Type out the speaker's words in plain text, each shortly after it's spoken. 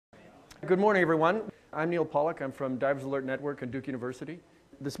Good morning, everyone. I'm Neal Pollock. I'm from Divers Alert Network and Duke University.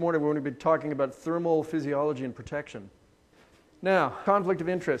 This morning we're going to be talking about thermal physiology and protection. Now, conflict of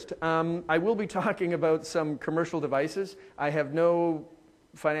interest. I will be talking about some commercial devices. I have no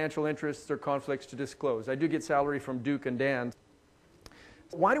financial interests or conflicts to disclose. I do get salary from Duke and Dan.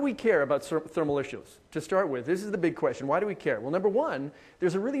 Why do we care about thermal issues? To start with, this is the big question. Why do we care? Well, number one,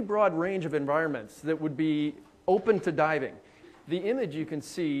 there's a really broad range of environments that would be open to diving. The image you can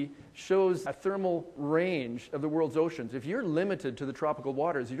see shows a thermal range of the world's oceans. If you're limited to the tropical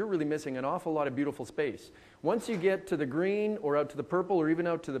waters, you're really missing an awful lot of beautiful space. Once you get to the green or out to the purple or even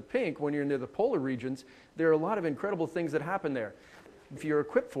out to the pink when you're near the polar regions, there are a lot of incredible things that happen there. If you're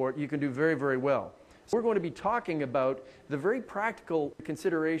equipped for it, you can do very, very well. So we're going to be talking about the very practical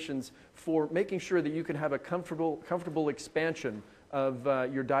considerations for making sure that you can have a comfortable expansion of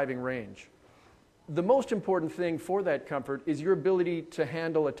your diving range. The most important thing for that comfort is your ability to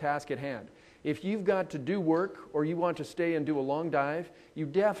handle a task at hand. If you've got to do work or you want to stay and do a long dive, you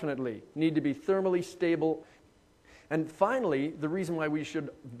definitely need to be thermally stable. And finally, the reason why we should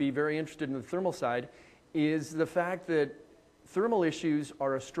be very interested in the thermal side is the fact that thermal issues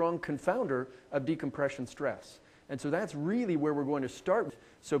are a strong confounder of decompression stress. And so that's really where we're going to start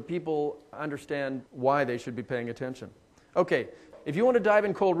so people understand why they should be paying attention. Okay. If you want to dive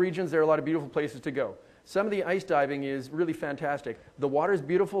in cold regions, there are a lot of beautiful places to go. Some of the ice diving is really fantastic. The water is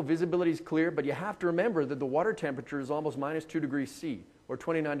beautiful, visibility is clear, but you have to remember that the water temperature is almost -2 degrees C, or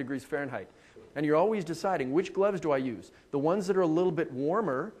 29 degrees Fahrenheit. And you're always deciding, which gloves do I use? The ones that are a little bit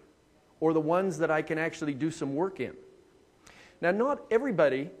warmer, or the ones that I can actually do some work in? Now, not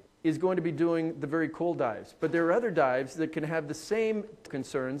everybody is going to be doing the very cold dives, but there are other dives that can have the same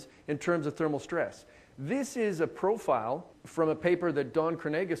concerns in terms of thermal stress. This is a profile from a paper that Don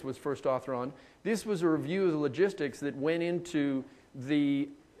Kronegas was first author on. This was a review of the logistics that went into the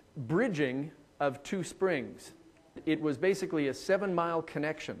bridging of two springs. It was basically a 7-mile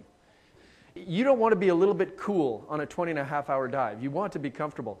connection. You don't want to be a little bit cool on a 20-and-a-half-hour dive. You want to be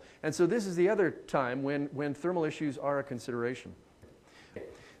comfortable. And so this is the other time when thermal issues are a consideration.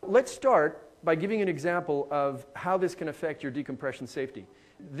 Let's start by giving an example of how this can affect your decompression safety.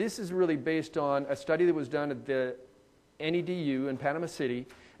 This is really based on a study that was done at the NEDU in Panama City.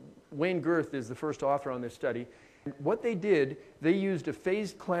 Wayne Girth is the first author on this study. What they did, they used a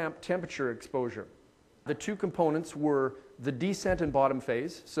phase clamp temperature exposure. The two components were the descent and bottom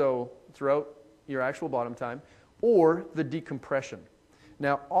phase, so throughout your actual bottom time, or the decompression.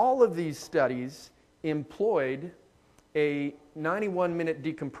 Now, all of these studies employed a 91-minute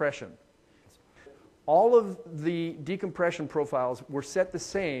decompression. All of the decompression profiles were set the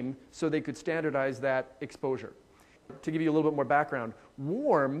same so they could standardize that exposure. To give you a little bit more background,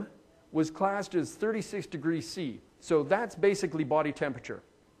 warm was classed as 36 degrees C. So that's basically body temperature,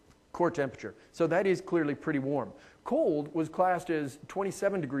 core temperature. So that is clearly pretty warm. Cold was classed as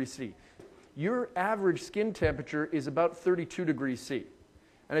 27 degrees C. Your average skin temperature is about 32 degrees C.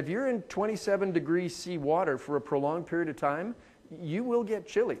 And if you're in 27 degrees C water for a prolonged period of time, you will get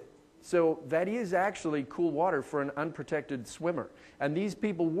chilly. So that is actually cool water for an unprotected swimmer. And these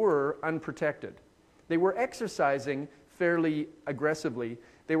people were unprotected. They were exercising fairly aggressively.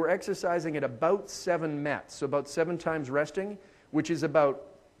 They were exercising at about 7 METs, so about 7 times resting, which is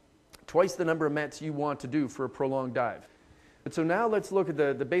about twice the number of METs you want to do for a prolonged dive. And so now let's look at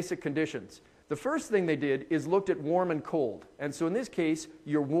the basic conditions. The first thing they did is looked at warm and cold. And so in this case,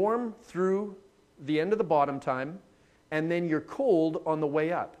 you're warm through the end of the bottom time, and then you're cold on the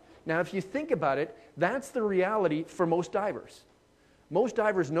way up. Now, if you think about it, that's the reality for most divers. Most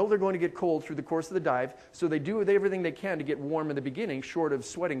divers know they're going to get cold through the course of the dive, so they do everything they can to get warm in the beginning, short of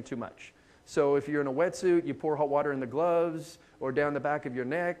sweating too much. So if you're in a wetsuit, you pour hot water in the gloves or down the back of your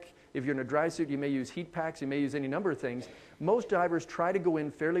neck. If you're in a dry suit, you may use heat packs, you may use any number of things. Most divers try to go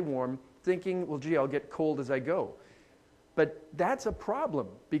in fairly warm, thinking, well, gee, I'll get cold as I go. But that's a problem,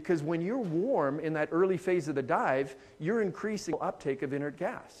 because when you're warm in that early phase of the dive, you're increasing uptake of inert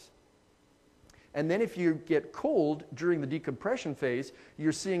gas. And then if you get cold during the decompression phase,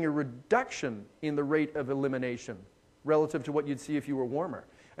 you're seeing a reduction in the rate of elimination relative to what you'd see if you were warmer.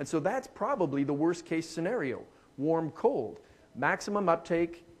 And so that's probably the worst case scenario, warm-cold. Maximum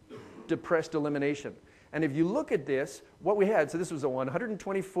uptake, depressed elimination. And if you look at this, what we had, so this was a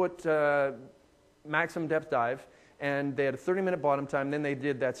 120-foot maximum depth dive, and they had a 30-minute bottom time, then they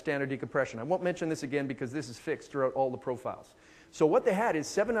did that standard decompression. I won't mention this again because this is fixed throughout all the profiles. So what they had is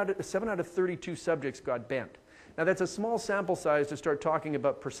 7 out of 32 subjects got bent. Now that's a small sample size to start talking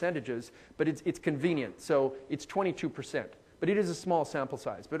about percentages, but it's convenient. So it's 22%. But it is a small sample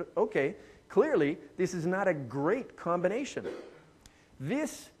size. But okay, clearly this is not a great combination.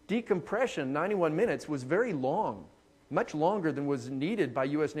 This decompression, 91 minutes, was very long, much longer than was needed by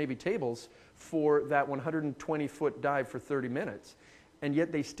US Navy tables for that 120-foot dive for 30 minutes. And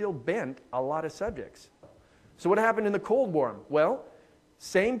yet they still bent a lot of subjects. So what happened in the cold warm? Well,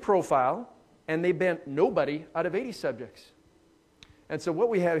 same profile, and they bent nobody out of 80 subjects. And so what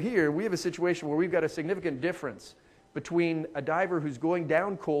we have here, we have a situation where we've got a significant difference between a diver who's going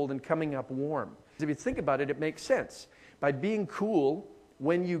down cold and coming up warm. If you think about it, it makes sense. By being cool,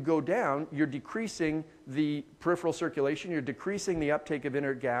 when you go down, you're decreasing the peripheral circulation, you're decreasing the uptake of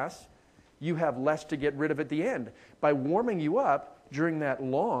inert gas, you have less to get rid of at the end. By warming you up during that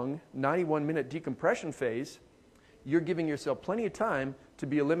long 91-minute decompression phase, you're giving yourself plenty of time to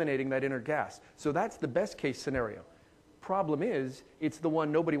be eliminating that inert gas. So that's the best case scenario. Problem is, it's the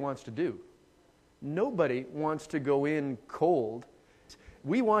one nobody wants to do. Nobody wants to go in cold.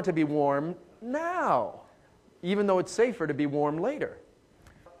 We want to be warm now, even though it's safer to be warm later.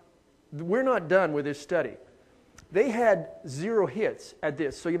 We're not done with this study. They had 0 hits at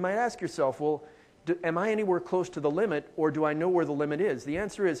this. So you might ask yourself, well, am I anywhere close to the limit, or do I know where the limit is? The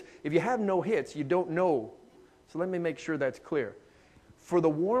answer is, if you have no hits, you don't know. So let me make sure that's clear. For the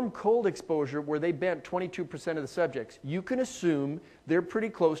warm-cold exposure, where they bent 22% of the subjects, you can assume they're pretty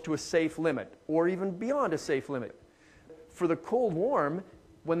close to a safe limit, or even beyond a safe limit. For the cold-warm,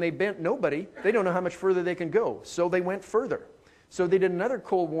 when they bent nobody, they don't know how much further they can go, so they went further. So they did another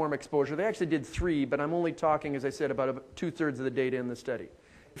cold-warm exposure. They actually did 3, but I'm only talking, as I said, about 2/3 of the data in the study.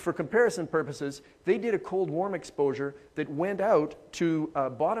 For comparison purposes, they did a cold-warm exposure that went out to a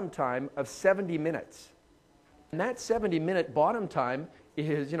bottom time of 70 minutes. And that 70-minute bottom time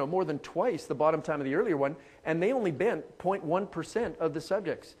is, more than twice the bottom time of the earlier one, and they only bent 0.1% of the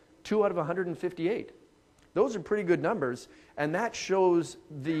subjects, 2 out of 158. Those are pretty good numbers, and that shows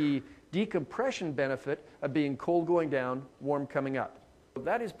the decompression benefit of being cold going down, warm coming up.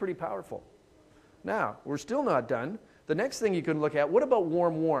 That is pretty powerful. Now, we're still not done. The next thing you can look at, what about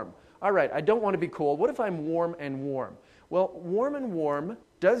warm-warm? All right, I don't want to be cold. What if I'm warm and warm? Well, warm and warm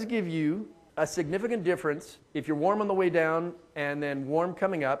does give you a significant difference. If you're warm on the way down and then warm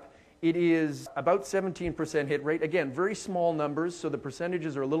coming up, it is about 17% hit rate. Again, very small numbers, so the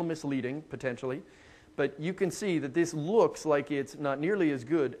percentages are a little misleading, potentially. But you can see that this looks like it's not nearly as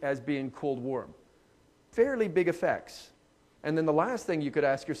good as being cold-warm. Fairly big effects. And then the last thing you could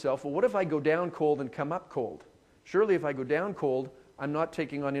ask yourself, well, what if I go down cold and come up cold? Surely if I go down cold, I'm not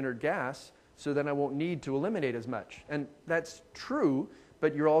taking on inert gas, so then I won't need to eliminate as much. And that's true,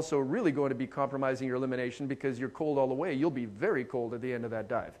 but you're also really going to be compromising your elimination because you're cold all the way. You'll be very cold at the end of that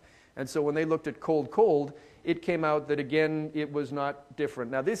dive. And so when they looked at cold-cold, it came out that, again, it was not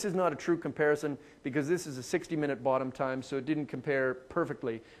different. Now, this is not a true comparison because this is a 60-minute bottom time, so it didn't compare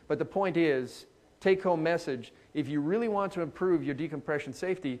perfectly. But the point is, take-home message, if you really want to improve your decompression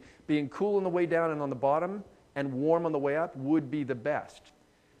safety, being cool on the way down and on the bottom and warm on the way up would be the best.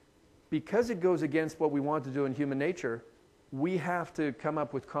 Because it goes against what we want to do in human nature, we have to come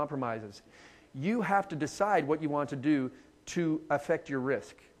up with compromises. You have to decide what you want to do to affect your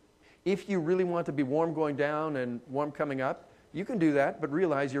risk. If you really want to be warm going down and warm coming up, you can do that, but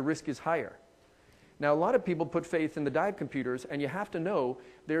realize your risk is higher. Now, a lot of people put faith in the dive computers, and you have to know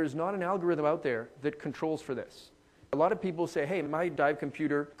there is not an algorithm out there that controls for this. A lot of people say, hey, my dive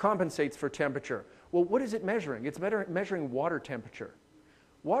computer compensates for temperature. Well, what is it measuring? It's measuring water temperature.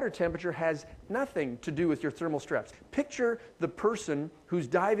 Water temperature has nothing to do with your thermal stress. Picture the person who's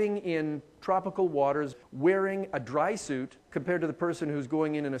diving in tropical waters wearing a dry suit compared to the person who's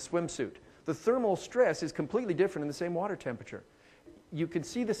going in a swimsuit. The thermal stress is completely different in the same water temperature. You can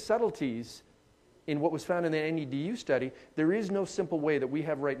see the subtleties in what was found in the NEDU study. There is no simple way that we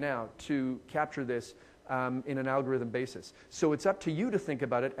have right now to capture this in an algorithm basis. So it's up to you to think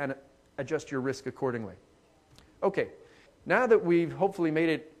about it and adjust your risk accordingly. Okay. Now that we've hopefully made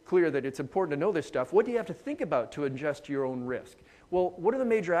it clear that it's important to know this stuff, what do you have to think about to adjust your own risk? Well, what are the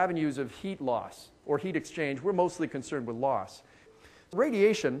major avenues of heat loss or heat exchange? We're mostly concerned with loss.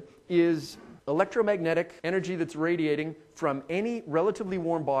 Radiation is electromagnetic energy that's radiating from any relatively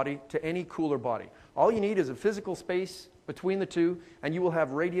warm body to any cooler body. All you need is a physical space between the two, and you will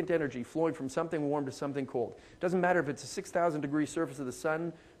have radiant energy flowing from something warm to something cold. It doesn't matter if it's a 6,000 degree surface of the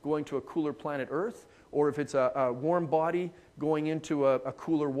sun going to a cooler planet Earth, or if it's a warm body going into a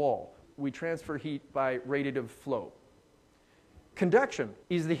cooler wall. We transfer heat by radiative flow. Conduction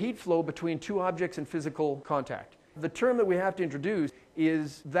is the heat flow between two objects in physical contact. The term that we have to introduce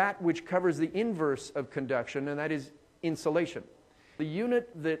is that which covers the inverse of conduction, and that is insulation. The unit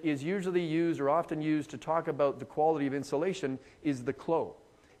that is usually used or often used to talk about the quality of insulation is the clo.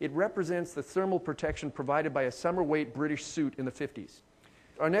 It represents the thermal protection provided by a summer weight British suit in the 50s.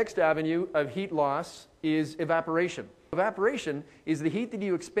 Our next avenue of heat loss is evaporation. Evaporation is the heat that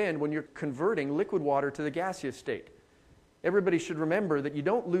you expend when you're converting liquid water to the gaseous state. Everybody should remember that you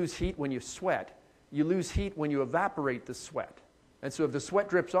don't lose heat when you sweat. You lose heat when you evaporate the sweat. And so if the sweat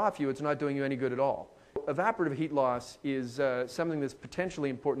drips off you, it's not doing you any good at all. Evaporative heat loss is something that's potentially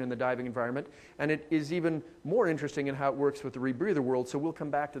important in the diving environment, and it is even more interesting in how it works with the rebreather world, so we'll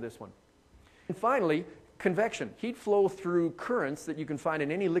come back to this one. And finally, convection, heat flow through currents that you can find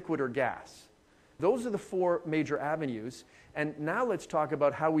in any liquid or gas. Those are the four major avenues, and now let's talk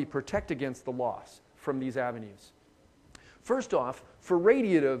about how we protect against the loss from these avenues. First off, for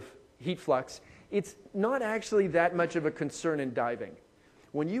radiative heat flux, it's not actually that much of a concern in diving.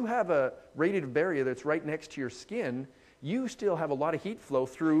 When you have a radiative barrier that's right next to your skin, you still have a lot of heat flow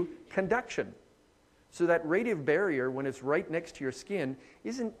through conduction. So that radiative barrier, when it's right next to your skin,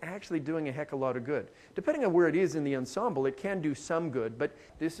 isn't actually doing a heck of a lot of good. Depending on where it is in the ensemble, it can do some good, but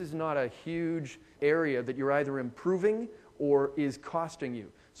this is not a huge area that you're either improving or is costing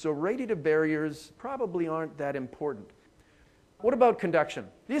you. So radiative barriers probably aren't that important. What about conduction?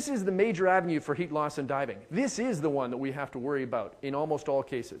 This is the major avenue for heat loss in diving. This is the one that we have to worry about in almost all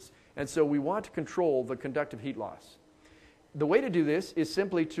cases. And so we want to control the conductive heat loss. The way to do this is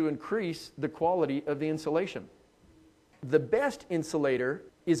simply to increase the quality of the insulation. The best insulator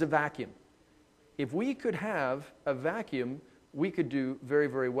is a vacuum. If we could have a vacuum, we could do very,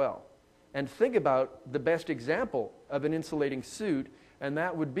 very well. And think about the best example of an insulating suit, and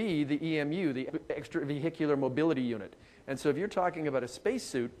that would be the EMU, the extravehicular mobility unit. And so if you're talking about a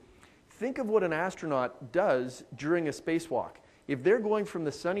spacesuit, think of what an astronaut does during a spacewalk. If they're going from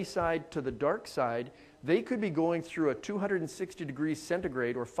the sunny side to the dark side, they could be going through a 260 degrees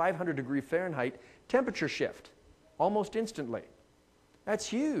centigrade or 500 degree Fahrenheit temperature shift almost instantly. That's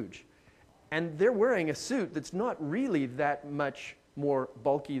huge. And they're wearing a suit that's not really that much more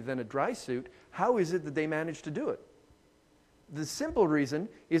bulky than a dry suit. How is it that they manage to do it? The simple reason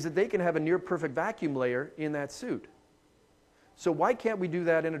is that they can have a near perfect vacuum layer in that suit. So why can't we do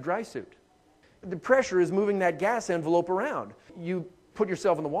that in a dry suit? The pressure is moving that gas envelope around. You put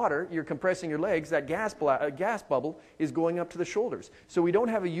yourself in the water, you're compressing your legs, that gas bubble is going up to the shoulders. So we don't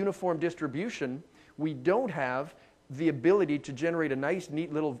have a uniform distribution. We don't have the ability to generate a nice,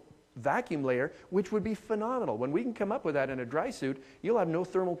 neat little vacuum layer, which would be phenomenal. When we can come up with that in a dry suit, you'll have no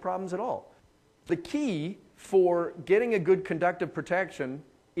thermal problems at all. The key for getting a good conductive protection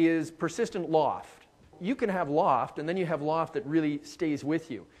is persistent loft. You can have loft, and then you have loft that really stays with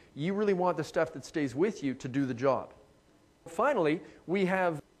you. You really want the stuff that stays with you to do the job. Finally, we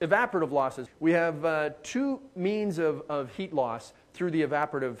have evaporative losses. We have two means of heat loss through the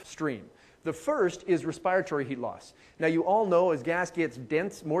evaporative stream. The first is respiratory heat loss. Now you all know as gas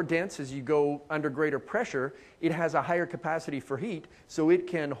gets more dense as you go under greater pressure, it has a higher capacity for heat, so it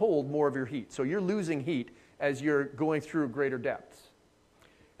can hold more of your heat. So you're losing heat as you're going through greater depths.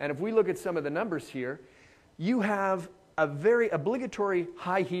 And if we look at some of the numbers here, you have a very obligatory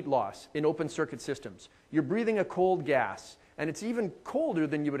high heat loss in open circuit systems. You're breathing a cold gas, and it's even colder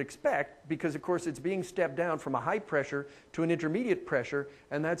than you would expect because, of course, it's being stepped down from a high pressure to an intermediate pressure,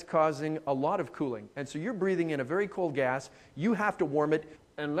 and that's causing a lot of cooling. And so you're breathing in a very cold gas. You have to warm it.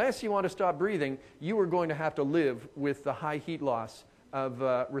 Unless you want to stop breathing, you are going to have to live with the high heat loss of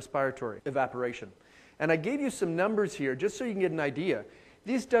respiratory evaporation. And I gave you some numbers here just so you can get an idea.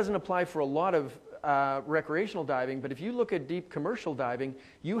 This doesn't apply for a lot of recreational diving, but if you look at deep commercial diving,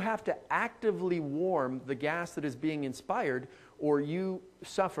 you have to actively warm the gas that is being inspired or you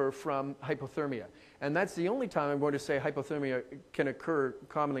suffer from hypothermia. And that's the only time I'm going to say hypothermia can occur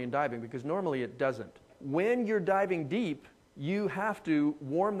commonly in diving, because normally it doesn't. When you're diving deep, you have to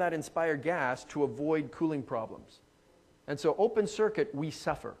warm that inspired gas to avoid cooling problems. And so open circuit, we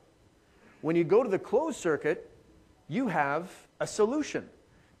suffer. When you go to the closed circuit, you have a solution.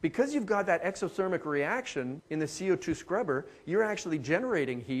 Because you've got that exothermic reaction in the CO2 scrubber, you're actually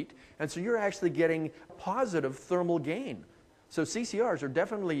generating heat, and so you're actually getting positive thermal gain. So CCRs are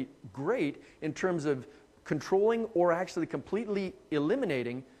definitely great in terms of controlling or actually completely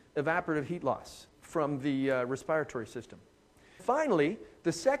eliminating evaporative heat loss from the respiratory system. Finally,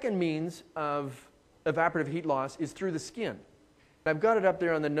 the second means of evaporative heat loss is through the skin. I've got it up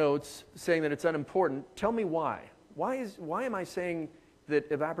there on the notes saying that it's unimportant. Tell me why. Why am I saying that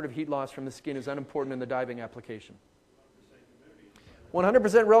evaporative heat loss from the skin is unimportant in the diving application?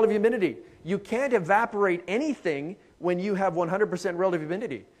 100% relative humidity. You can't evaporate anything when you have 100% relative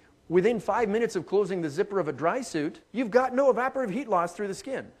humidity. Within 5 minutes of closing the zipper of a dry suit, you've got no evaporative heat loss through the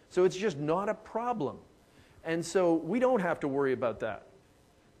skin. So it's just not a problem. And so we don't have to worry about that.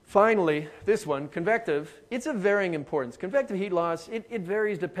 Finally, this one, convective, it's of varying importance. Convective heat loss, it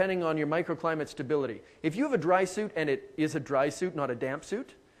varies depending on your microclimate stability. If you have a dry suit, and it is a dry suit, not a damp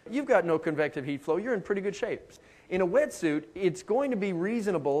suit, you've got no convective heat flow, you're in pretty good shape. In a wetsuit, it's going to be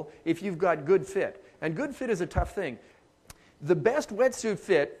reasonable if you've got good fit. And good fit is a tough thing. The best wetsuit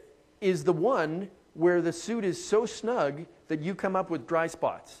fit is the one where the suit is so snug that you come up with dry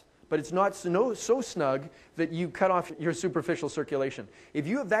spots. But it's not so snug that you cut off your superficial circulation. If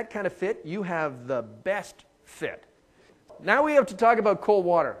you have that kind of fit, you have the best fit. Now we have to talk about cold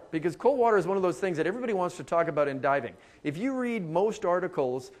water, because cold water is one of those things that everybody wants to talk about in diving. If you read most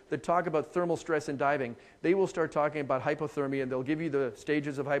articles that talk about thermal stress in diving, they will start talking about hypothermia, and they'll give you the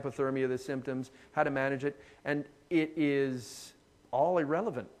stages of hypothermia, the symptoms, how to manage it, and it is all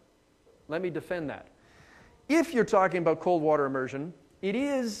irrelevant. Let me defend that. If you're talking about cold water immersion, it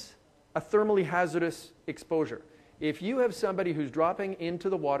is a thermally hazardous exposure. If you have somebody who's dropping into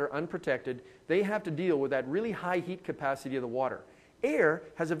the water unprotected, they have to deal with that really high heat capacity of the water. Air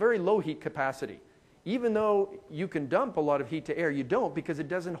has a very low heat capacity. Even though you can dump a lot of heat to air, you don't, because it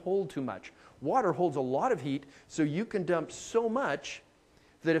doesn't hold too much. Water holds a lot of heat, so you can dump so much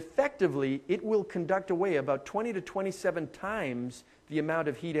that effectively it will conduct away about 20 to 27 times the amount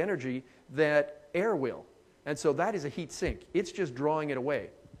of heat energy that air will. And so that is a heat sink. It's just drawing it away.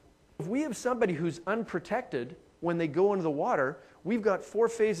 If we have somebody who's unprotected when they go into the water, we've got 4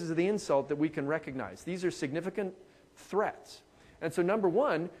 phases of the insult that we can recognize. These are significant threats. And so number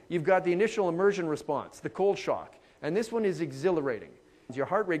 1, you've got the initial immersion response, the cold shock. And this one is exhilarating. Your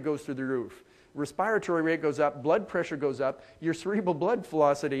heart rate goes through the roof. Respiratory rate goes up, blood pressure goes up, your cerebral blood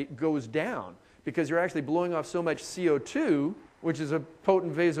velocity goes down because you're actually blowing off so much CO2, which is a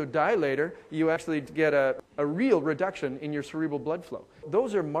potent vasodilator, you actually get a real reduction in your cerebral blood flow.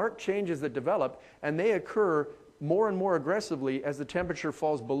 Those are marked changes that develop, and they occur more and more aggressively as the temperature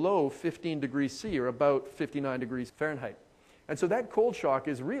falls below 15 degrees C, or about 59 degrees Fahrenheit. And so that cold shock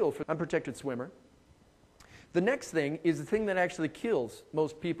is real for an unprotected swimmer. The next thing is the thing that actually kills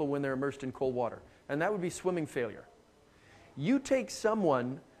most people when they're immersed in cold water, and that would be swimming failure. You take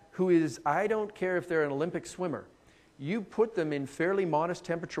someone who is, I don't care if they're an Olympic swimmer, you put them in fairly modest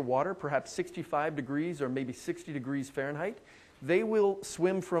temperature water, perhaps 65 degrees or maybe 60 degrees Fahrenheit, they will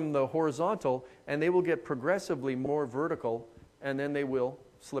swim from the horizontal and they will get progressively more vertical, and then they will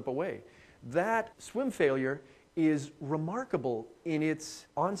slip away. That swim failure is remarkable in its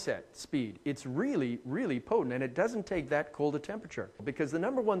onset speed. It's really, really potent, and it doesn't take that cold a temperature, because the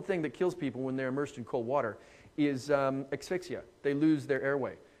number one thing that kills people when they're immersed in cold water is asphyxia. They lose their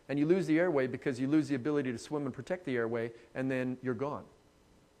airway. And you lose the airway because you lose the ability to swim and protect the airway, and then you're gone.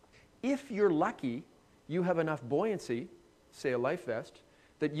 If you're lucky, you have enough buoyancy, say a life vest,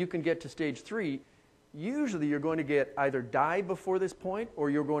 that you can get to stage 3. Usually you're going to get either die before this point, or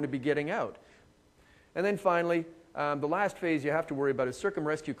you're going to be getting out. And then finally, the last phase you have to worry about is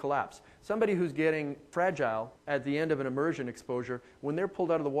circumrescue collapse. Somebody who's getting fragile at the end of an immersion exposure, when they're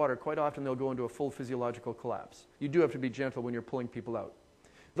pulled out of the water, quite often they'll go into a full physiological collapse. You do have to be gentle when you're pulling people out.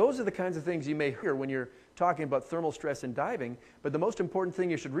 Those are the kinds of things you may hear when you're talking about thermal stress in diving, but the most important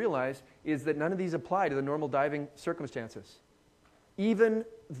thing you should realize is that none of these apply to the normal diving circumstances. Even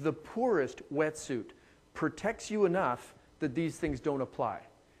the poorest wetsuit protects you enough that these things don't apply.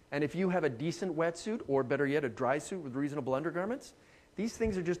 And if you have a decent wetsuit, or better yet, a dry suit with reasonable undergarments, these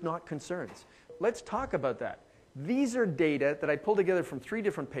things are just not concerns. Let's talk about that. These are data that I pulled together from 3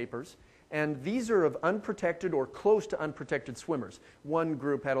 different papers, and these are of unprotected or close to unprotected swimmers. One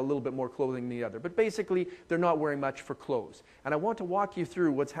group had a little bit more clothing than the other, but basically they're not wearing much for clothes. And I want to walk you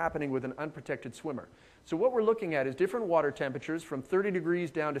through what's happening with an unprotected swimmer. So what we're looking at is different water temperatures from 30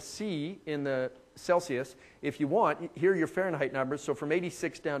 degrees down to C in the Celsius. If you want, here are your Fahrenheit numbers, so from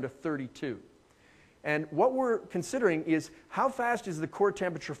 86 down to 32. And what we're considering is how fast is the core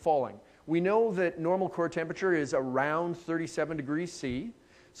temperature falling. We know that normal core temperature is around 37 degrees C.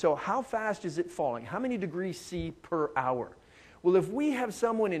 So how fast is it falling? How many degrees C per hour? Well, if we have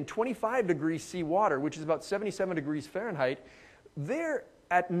someone in 25 degrees C water, which is about 77 degrees Fahrenheit, they're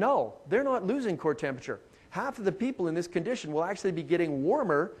at null. They're not losing core temperature. Half of the people in this condition will actually be getting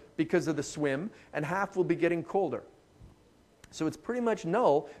warmer because of the swim, and half will be getting colder. So it's pretty much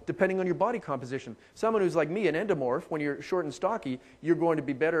null depending on your body composition. Someone who's like me, an endomorph, when you're short and stocky, you're going to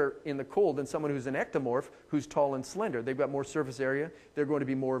be better in the cold than someone who's an ectomorph, who's tall and slender. They've got more surface area. They're going to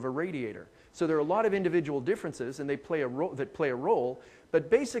be more of a radiator. So there are a lot of individual differences, and they play a role. But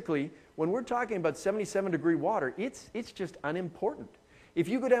basically, when we're talking about 77 degree water, it's just unimportant. If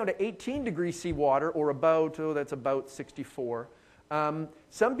you go down to 18 degrees C water, or about, that's about 64,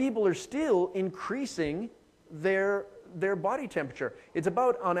 some people are still increasing their their body temperature. It's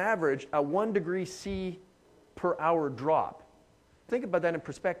about, on average, a 1 degree C per hour drop. Think about that in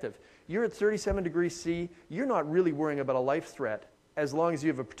perspective. You're at 37 degrees C, you're not really worrying about a life threat as long as you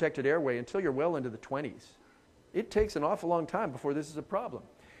have a protected airway until you're well into the 20s. It takes an awful long time before this is a problem.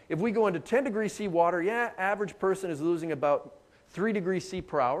 If we go into 10 degrees C water, yeah, average person is losing about 3 degrees C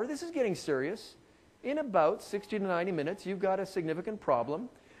per hour. This is getting serious. In about 60 to 90 minutes, you've got a significant problem.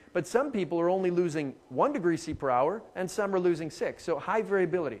 But some people are only losing 1 degree C per hour, and some are losing 6. So high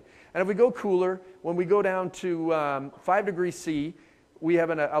variability. And if we go cooler, when we go down to 5 degrees C, we have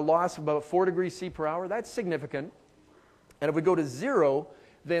a loss of about 4 degrees C per hour. That's significant. And if we go to 0,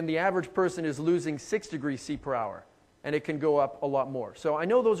 then the average person is losing 6 degrees C per hour. And it can go up a lot more. So I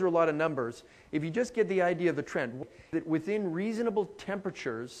know those are a lot of numbers. If you just get the idea of the trend, that within reasonable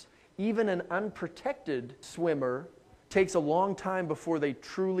temperatures, even an unprotected swimmer takes a long time before they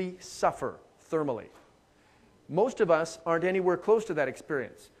truly suffer thermally. Most of us aren't anywhere close to that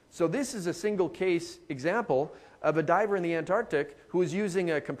experience. So this is a single case example of a diver in the Antarctic who was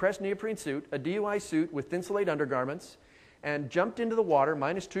using a compressed neoprene suit, a DUI suit with thin-slate undergarments, and jumped into the water,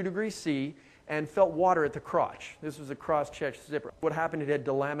 minus 2 degrees C, and felt water at the crotch. This was a cross-check zipper. What happened, it had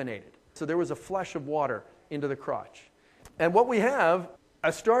delaminated. So there was a flush of water into the crotch. And what we have,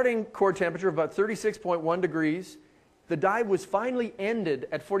 a starting core temperature of about 36.1 degrees. The dive was finally ended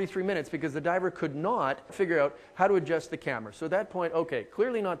at 43 minutes because the diver could not figure out how to adjust the camera. So at that point, okay,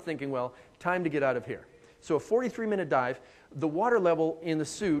 clearly not thinking well, time to get out of here. So a 43-minute dive, the water level in the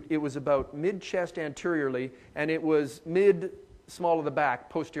suit, it was about mid-chest anteriorly, and it was mid-small of the back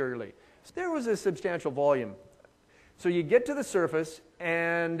posteriorly. So there was a substantial volume. So you get to the surface,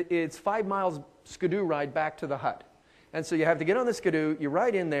 and it's 5 miles skidoo ride back to the hut. And so you have to get on the skidoo, you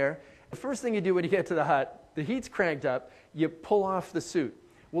ride in there. The first thing you do when you get to the hut, the heat's cranked up, you pull off the suit.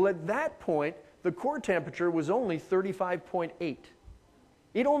 Well, at that point, the core temperature was only 35.8.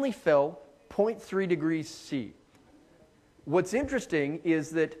 It only fell 0.3 degrees C. What's interesting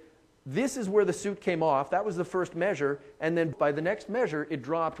is that this is where the suit came off. That was the first measure, and then by the next measure, it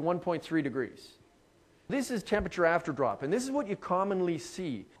dropped 1.3 degrees. This is temperature after drop, and this is what you commonly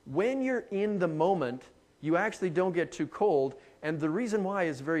see. When you're in the moment, you actually don't get too cold, and the reason why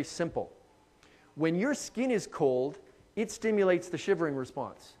is very simple. When your skin is cold, it stimulates the shivering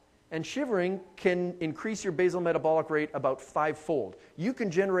response. And shivering can increase your basal metabolic rate about 5-fold. You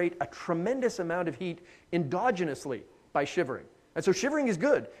can generate a tremendous amount of heat endogenously by shivering. And so shivering is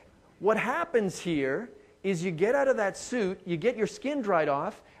good. What happens here is you get out of that suit, you get your skin dried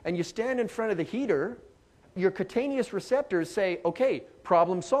off, and you stand in front of the heater. Your cutaneous receptors say, okay,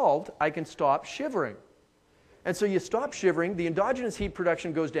 problem solved, I can stop shivering. And so you stop shivering, the endogenous heat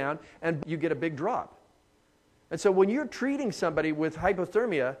production goes down, and you get a big drop. And so when you're treating somebody with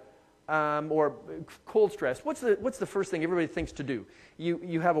hypothermia or cold stress, what's the first thing everybody thinks to do?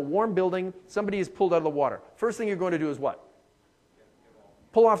 You have a warm building, somebody is pulled out of the water. First thing you're going to do is what?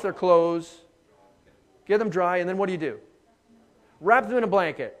 Pull off their clothes, get them dry, and then what do? Wrap them in a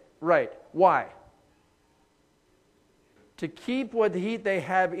blanket. Right. Why? To keep what heat they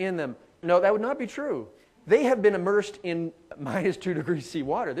have in them. No, that would not be true. They have been immersed in minus 2 degrees C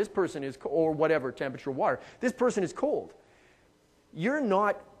water. This person is, or whatever temperature water. This person is cold. You're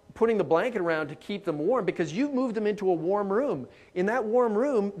not putting the blanket around to keep them warm because you've moved them into a warm room. In that warm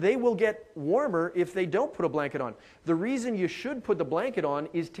room, they will get warmer if they don't put a blanket on. The reason you should put the blanket on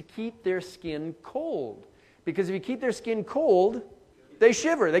is to keep their skin cold. Because if you keep their skin cold, they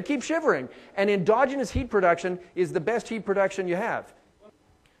shiver. They keep shivering. And endogenous heat production is the best heat production you have.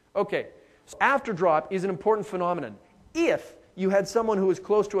 Okay. After drop is an important phenomenon. If you had someone who was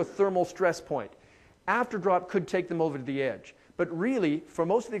close to a thermal stress point, after drop could take them over to the edge. But really, for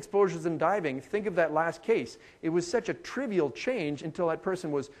most of the exposures in diving, think of that last case. It was such a trivial change until that person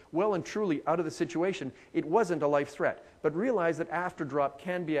was well and truly out of the situation. It wasn't a life threat. But realize that after drop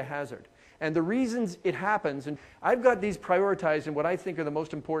can be a hazard. And the reasons it happens, and I've got these prioritized in what I think are the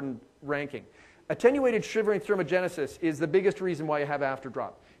most important ranking. Attenuated shivering thermogenesis is the biggest reason why you have after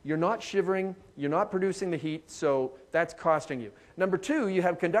drop. You're not shivering, you're not producing the heat, so that's costing you. Number 2, you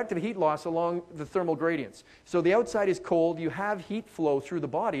have conductive heat loss along the thermal gradients. So the outside is cold, you have heat flow through the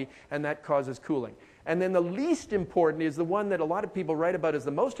body, and that causes cooling. And then the least important is the one that a lot of people write about as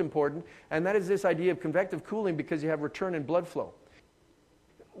the most important, and that is this idea of convective cooling because you have return in blood flow.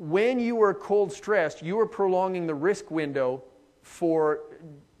 When you are cold stressed, you are prolonging the risk window for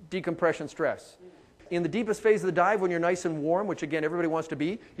decompression stress. In the deepest phase of the dive, when you're nice and warm, which again everybody wants to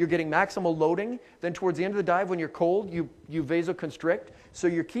be, you're getting maximal loading. Then towards the end of the dive, when you're cold, you vasoconstrict. So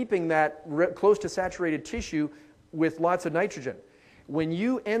you're keeping that close to saturated tissue with lots of nitrogen. When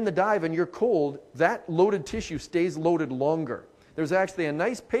you end the dive and you're cold, that loaded tissue stays loaded longer. There's actually a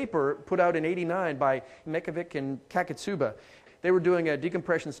nice paper put out in '89 by Mekovic and Kakatsuba. They were doing a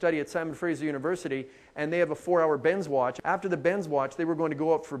decompression study at Simon Fraser University, and they have a 4-hour Benz watch. After the Benz watch, they were going to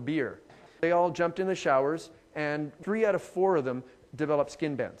go out for beer. They all jumped in the showers, and 3 out of 4 of them developed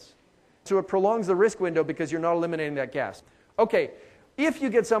skin bends. So it prolongs the risk window because you're not eliminating that gas. Okay, if you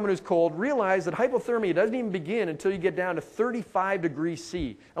get someone who's cold, realize that hypothermia doesn't even begin until you get down to 35 degrees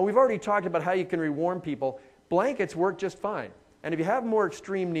C. And we've already talked about how you can rewarm people. Blankets work just fine. And if you have more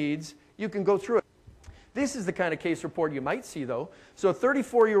extreme needs, you can go through it. This is the kind of case report you might see, though. So a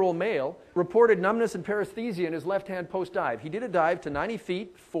 34-year-old male reported numbness and paresthesia in his left hand post-dive. He did a dive to 90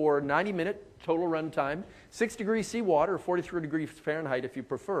 feet for 90-minute total run time, 6 degrees C water, or 43 degrees Fahrenheit if you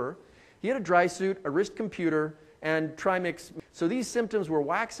prefer. He had a dry suit, a wrist computer, and trimix. So these symptoms were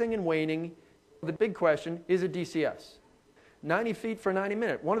waxing and waning. The big question, is it DCS? 90 feet for 90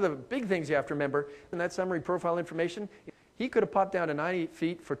 minutes. One of the big things you have to remember in that summary profile information, he could have popped down to 90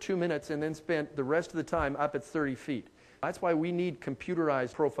 feet for 2 minutes and then spent the rest of the time up at 30 feet. That's why we need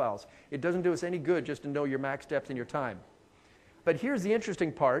computerized profiles. It doesn't do us any good just to know your max depth and your time. But here's the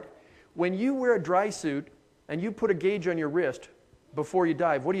interesting part. When you wear a dry suit and you put a gauge on your wrist before you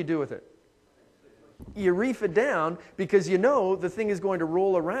dive, what do you do with it? You reef it down because you know the thing is going to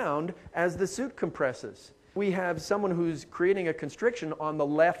roll around as the suit compresses. We have someone who's creating a constriction on the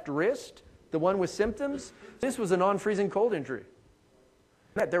left wrist, the one with symptoms. This was a non-freezing cold injury.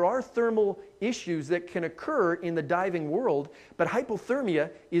 There are thermal issues that can occur in the diving world, but hypothermia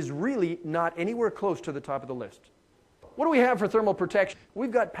is really not anywhere close to the top of the list. What do we have for thermal protection?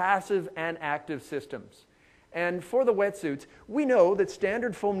 We've got passive and active systems. And for the wetsuits, we know that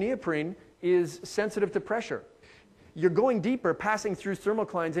standard foam neoprene is sensitive to pressure. You're going deeper, passing through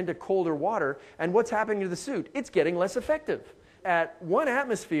thermoclines into colder water, and what's happening to the suit? It's getting less effective. At 1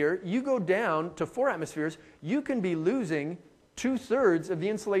 atmosphere, you go down to 4 atmospheres, you can be losing 2/3 of the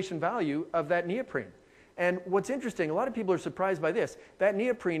insulation value of that neoprene. And what's interesting, a lot of people are surprised by this. That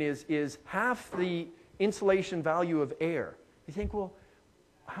neoprene is half the insulation value of air. You think, well,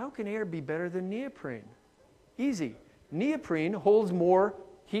 how can air be better than neoprene? Easy. Neoprene holds more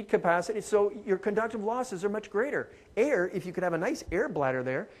heat capacity, so your conductive losses are much greater. Air, if you could have a nice air bladder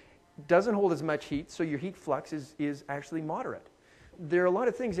there, doesn't hold as much heat, so your heat flux is actually moderate. There are a lot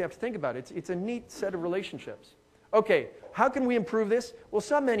of things you have to think about. It's a neat set of relationships. Okay, how can we improve this? Well,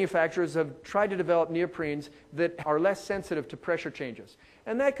 some manufacturers have tried to develop neoprenes that are less sensitive to pressure changes.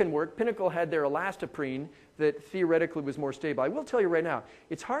 And that can work. Pinnacle had their elastoprene that theoretically was more stable. I will tell you right now,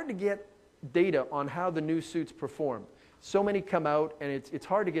 it's hard to get data on how the new suits perform. So many come out, and it's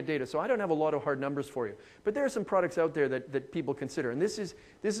hard to get data. So I don't have a lot of hard numbers for you. But there are some products out there that people consider. And this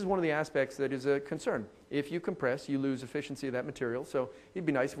is one of the aspects that is a concern. If you compress, you lose efficiency of that material. So it'd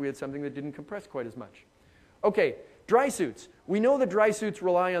be nice if we had something that didn't compress quite as much. Okay, dry suits. We know that dry suits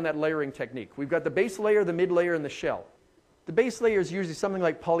rely on that layering technique. We've got the base layer, the mid layer, and the shell. The base layer is usually something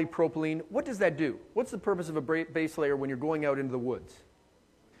like polypropylene. What does that do? What's the purpose of a base layer when you're going out into the woods?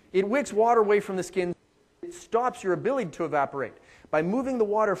 It wicks water away from the skin. It stops your ability to evaporate. By moving the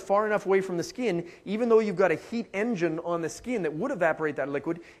water far enough away from the skin, even though you've got a heat engine on the skin that would evaporate that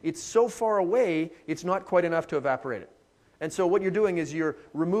liquid, it's so far away, it's not quite enough to evaporate it. And so what you're doing is you're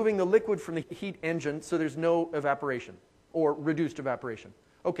removing the liquid from the heat engine so there's no evaporation or reduced evaporation.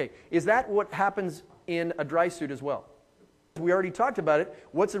 Okay, is that what happens in a dry suit as well? We already talked about it.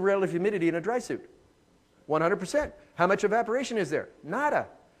 What's the relative humidity in a dry suit? 100%. How much evaporation is there? Nada.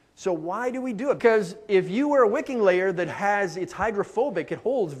 So why do we do it? Because if you wear a wicking layer that it's hydrophobic, it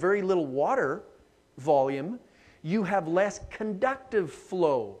holds very little water volume, you have less conductive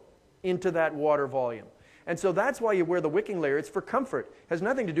flow into that water volume. And so that's why you wear the wicking layer. It's for comfort. It has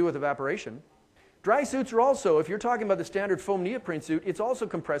nothing to do with evaporation. Dry suits are also, if you're talking about the standard foam neoprene suit, it's also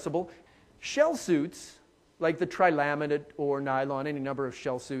compressible. Shell suits, like the trilaminate or nylon, any number of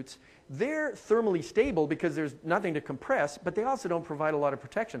shell suits, they're thermally stable because there's nothing to compress, but they also don't provide a lot of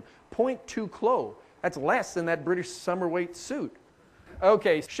protection. 0.2 clo. That's less than that British summer weight suit.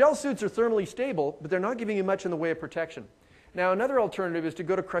 Okay, shell suits are thermally stable, but they're not giving you much in the way of protection. Now, another alternative is to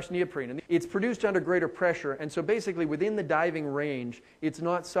go to crushed neoprene. And it's produced under greater pressure, and so basically within the diving range, it's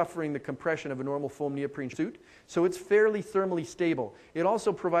not suffering the compression of a normal foam neoprene suit, so it's fairly thermally stable. It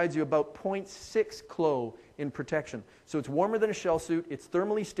also provides you about 0.6 clo in protection. So it's warmer than a shell suit, it's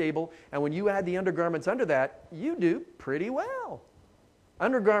thermally stable, and when you add the undergarments under that, you do pretty well.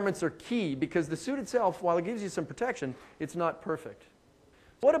 Undergarments are key because the suit itself, while it gives you some protection, it's not perfect.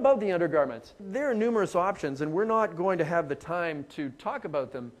 What about the undergarments? There are numerous options, and we're not going to have the time to talk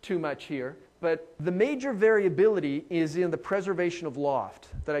about them too much here, but the major variability is in the preservation of loft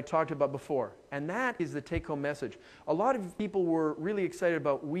that I talked about before, and that is the take-home message. A lot of people were really excited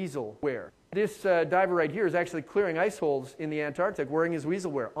about weasel wear. This diver right here is actually clearing ice holes in the Antarctic wearing his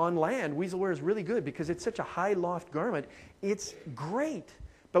weasel wear. On land, weasel wear is really good because it's such a high loft garment. It's great,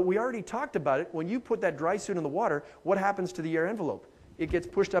 but we already talked about it. When you put that dry suit in the water, what happens to the air envelope? It gets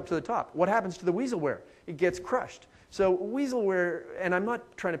pushed up to the top. What happens to the weasel wear? It gets crushed. So weasel wear, and I'm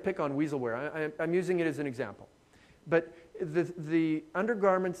not trying to pick on weasel wear, I'm using it as an example. But the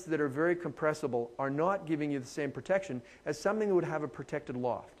undergarments that are very compressible are not giving you the same protection as something that would have a protected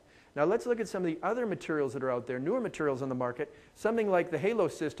loft. Now let's look at some of the other materials that are out there, newer materials on the market, something like the Halo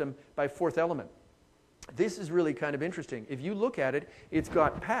system by Fourth Element. This is really kind of interesting. If you look at it, it's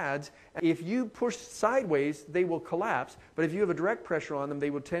got pads. If you push sideways, they will collapse, but if you have a direct pressure on them,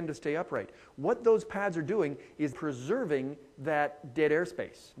 they will tend to stay upright. What those pads are doing is preserving that dead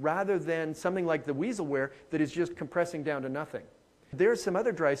airspace, rather than something like the weasel wear that is just compressing down to nothing. There are some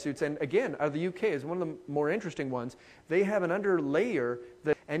other dry suits, and again, out of the UK is one of the more interesting ones. They have an under layer,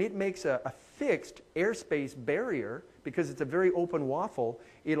 and it makes a fixed airspace barrier because it's a very open waffle.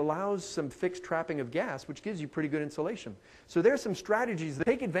 It allows some fixed trapping of gas, which gives you pretty good insulation. So there are some strategies that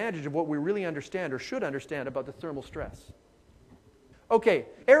take advantage of what we really understand or should understand about the thermal stress. Okay,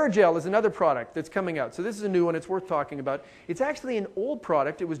 aerogel is another product that's coming out. So this is a new one. It's worth talking about. It's actually an old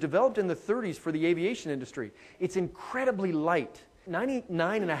product. It was developed in the 30s for the aviation industry. It's incredibly light.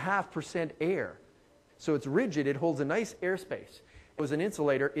 99.5% air. So it's rigid, it holds a nice airspace. As an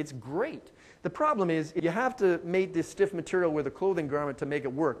insulator, it's great. The problem is you have to make this stiff material with a clothing garment to make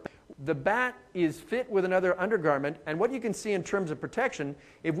it work. The bat is fit with another undergarment, and what you can see in terms of protection,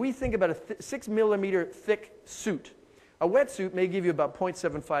 if we think about a 6 millimeter thick suit, a wetsuit may give you about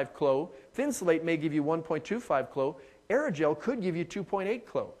 0.75 clo, Thinsulate may give you 1.25 clo, aerogel could give you 2.8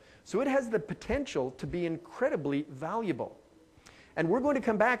 clo. So it has the potential to be incredibly valuable. And we're going to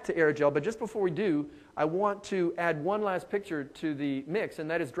come back to aerogel, but just before we do, I want to add one last picture to the mix,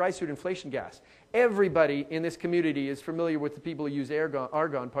 and that is dry suit inflation gas. Everybody in this community is familiar with the people who use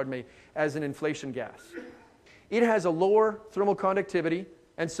argon, as an inflation gas. It has a lower thermal conductivity,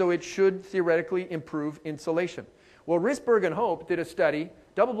 and so it should theoretically improve insulation. Well, Risberg and Hope did a study,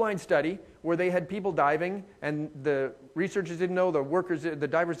 double-blind study, where they had people diving, and the researchers didn't know, the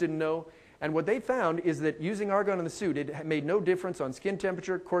divers didn't know. And what they found is that using argon in the suit, it made no difference on skin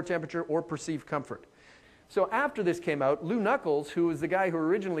temperature, core temperature, or perceived comfort. So after this came out, Lou Knuckles, who was the guy who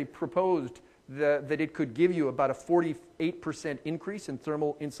originally proposed that it could give you about a 48% increase in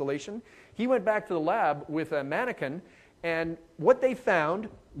thermal insulation, he went back to the lab with a mannequin, and what they found,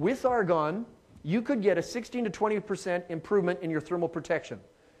 with argon, you could get a 16 to 20% improvement in your thermal protection,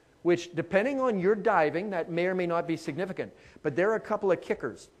 which, depending on your diving, that may or may not be significant. But there are a couple of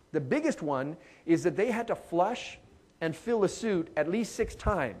kickers. The biggest one is that they had to flush and fill the suit at least 6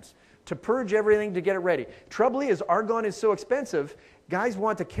 times to purge everything to get it ready. Trouble is, argon is so expensive, guys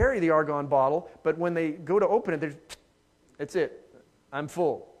want to carry the argon bottle, but when they go to open it, that's it, I'm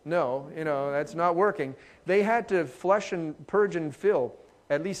full. No, that's not working. They had to flush and purge and fill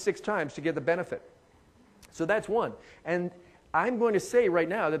at least 6 times to get the benefit. So that's one. And I'm going to say right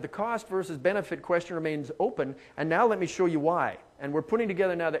now that the cost versus benefit question remains open, and now let me show you why. And we're putting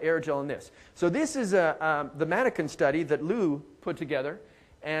together now the aerogel in this. So this is the mannequin study that Lou put together.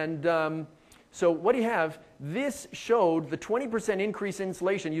 And so what do you have? This showed the 20% increase in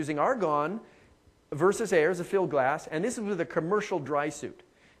insulation using argon versus air as a filled glass, and this is with a commercial dry suit.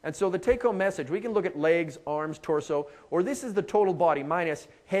 And so the take-home message, we can look at legs, arms, torso, or this is the total body minus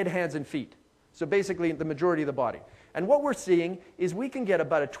head, hands, and feet. So basically the majority of the body. And what we're seeing is we can get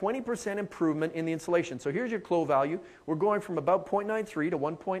about a 20% improvement in the insulation. So here's your clo value. We're going from about 0.93 to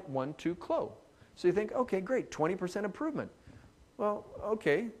 1.12 clo. So you think, okay, great, 20% improvement. Well,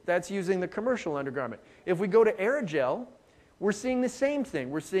 okay, that's using the commercial undergarment. If we go to aerogel, we're seeing the same thing.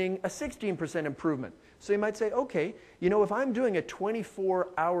 We're seeing a 16% improvement. So you might say, okay, if I'm doing a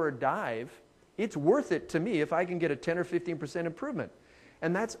 24-hour dive, it's worth it to me if I can get a 10 or 15% improvement.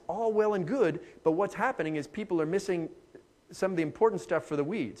 And that's all well and good, but what's happening is people are missing some of the important stuff for the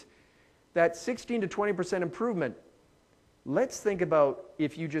weeds. That 16 to 20% improvement, let's think about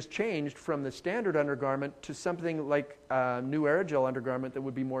if you just changed from the standard undergarment to something like a new aerogel undergarment that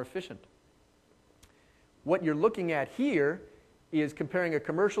would be more efficient. What you're looking at here is comparing a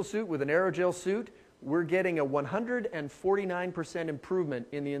commercial suit with an aerogel suit. We're getting a 149% improvement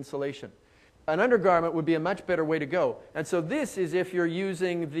in the insulation. an undergarment would be a much better way to go. And so this is if you're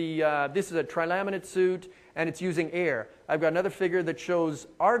using this is a trilaminate suit and it's using air. I've got another figure that shows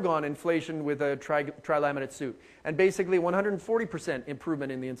argon inflation with a trilaminate suit. And basically 140%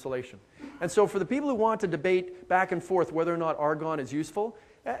 improvement in the insulation. And so for the people who want to debate back and forth whether or not argon is useful,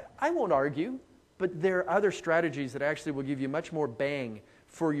 I won't argue, but there are other strategies that actually will give you much more bang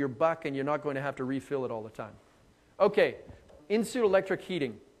for your buck and you're not going to have to refill it all the time. Okay, in-suit electric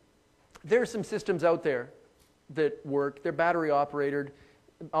heating. There are some systems out there that work. They're battery operated.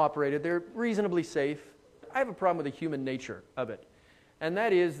 They're reasonably safe. I have a problem with the human nature of it. And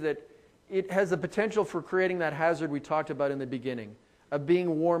that is that it has the potential for creating that hazard we talked about in the beginning of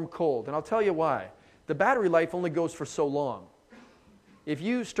being warm-cold. And I'll tell you why. The battery life only goes for so long. If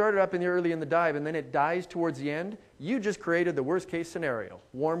you start it up early in the dive and then it dies towards the end, you just created the worst-case scenario,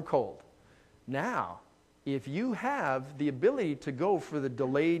 warm-cold. Now, if you have the ability to go for the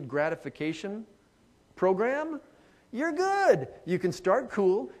delayed gratification program, you're good. You can start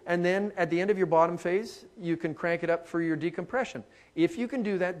cool, and then at the end of your bottom phase, you can crank it up for your decompression. If you can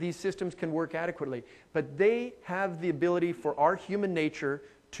do that, these systems can work adequately. But they have the ability for our human nature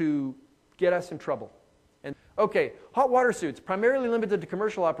to get us in trouble. And okay, hot water suits, primarily limited to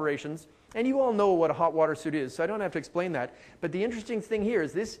commercial operations. And you all know what a hot water suit is, so I don't have to explain that. But the interesting thing here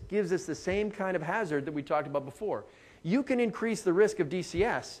is this gives us the same kind of hazard that we talked about before. You can increase the risk of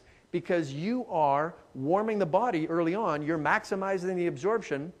DCS because you are warming the body early on. You're maximizing the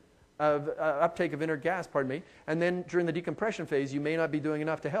absorption of uptake of inert gas, and then during the decompression phase, you may not be doing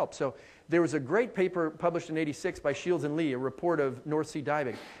enough to help. So there was a great paper published in '86 by Shields and Lee, a report of North Sea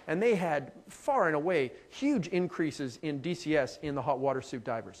diving, and they had far and away huge increases in DCS in the hot water suit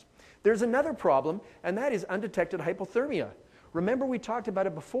divers. There's another problem, and that is undetected hypothermia. Remember we talked about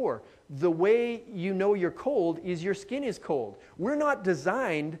it before. The way you know you're cold is your skin is cold. We're not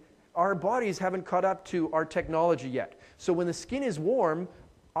designed, our bodies haven't caught up to our technology yet. So when the skin is warm,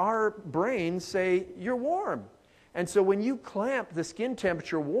 our brains say, you're warm. And so when you clamp the skin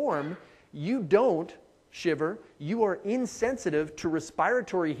temperature warm, you don't shiver. You are insensitive to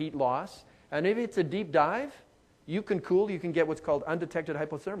respiratory heat loss. And if it's a deep dive, you can cool. You can get what's called undetected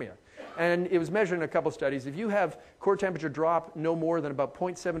hypothermia. And it was measured in a couple studies. If you have core temperature drop no more than about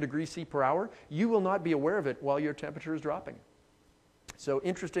 0.7 degrees C per hour, you will not be aware of it while your temperature is dropping. So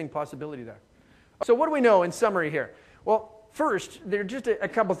interesting possibility there. So what do we know in summary here? Well, first, there are just a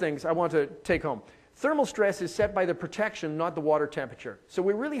couple things I want to take home. Thermal stress is set by the protection, not the water temperature. So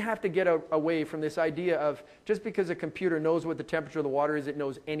we really have to get away from this idea of just because a computer knows what the temperature of the water is, it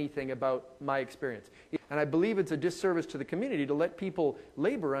knows anything about my experience. And I believe it's a disservice to the community to let people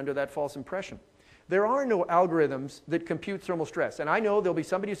labor under that false impression. There are no algorithms that compute thermal stress. And I know there'll be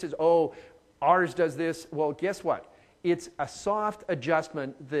somebody who says, oh, ours does this. Well, guess what? It's a soft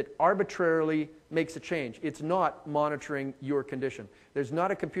adjustment that arbitrarily makes a change. It's not monitoring your condition. There's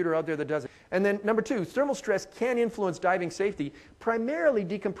not a computer out there that does it. And then number two, thermal stress can influence diving safety, primarily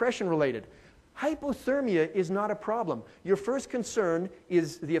decompression related. Hypothermia is not a problem. Your first concern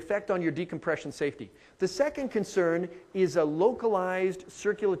is the effect on your decompression safety. The second concern is a localized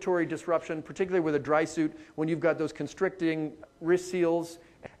circulatory disruption, particularly with a dry suit when you've got those constricting wrist seals.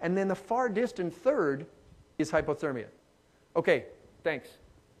 And then the far distant third is hypothermia. Okay, thanks.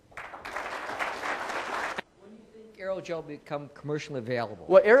 When do you think aerogel will become commercially available?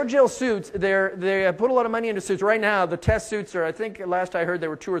 Well, aerogel suits, they put a lot of money into suits. Right now, the test suits are, I think last I heard, they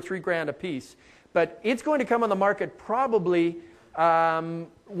were $2 or $3 grand a piece. But it's going to come on the market probably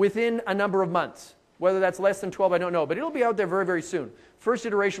within a number of months. Whether that's less than 12, I don't know. But it'll be out there very, very soon. First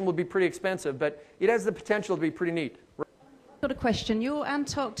iteration will be pretty expensive, but it has the potential to be pretty neat. I've got a question. Your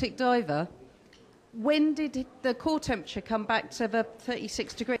Antarctic diver, when did the core temperature come back to the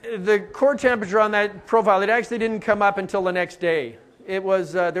 36 degrees? The core temperature on that profile, it actually didn't come up until the next day. It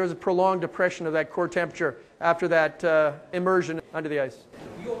was, there was a prolonged depression of that core temperature after that immersion under the ice.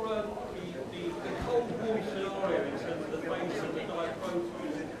 The cold warm scenario in terms of the phase of the dive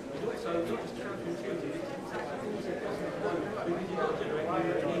protocols is also not just counterintuitive.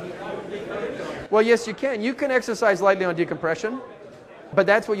 Well, yes, you can. You can exercise lightly on decompression. But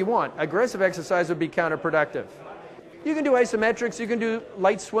that's what you want. Aggressive exercise would be counterproductive. You can do isometrics. You can do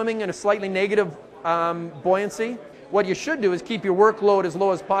light swimming in a slightly negative buoyancy. What you should do is keep your workload as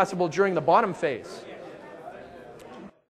low as possible during the bottom phase.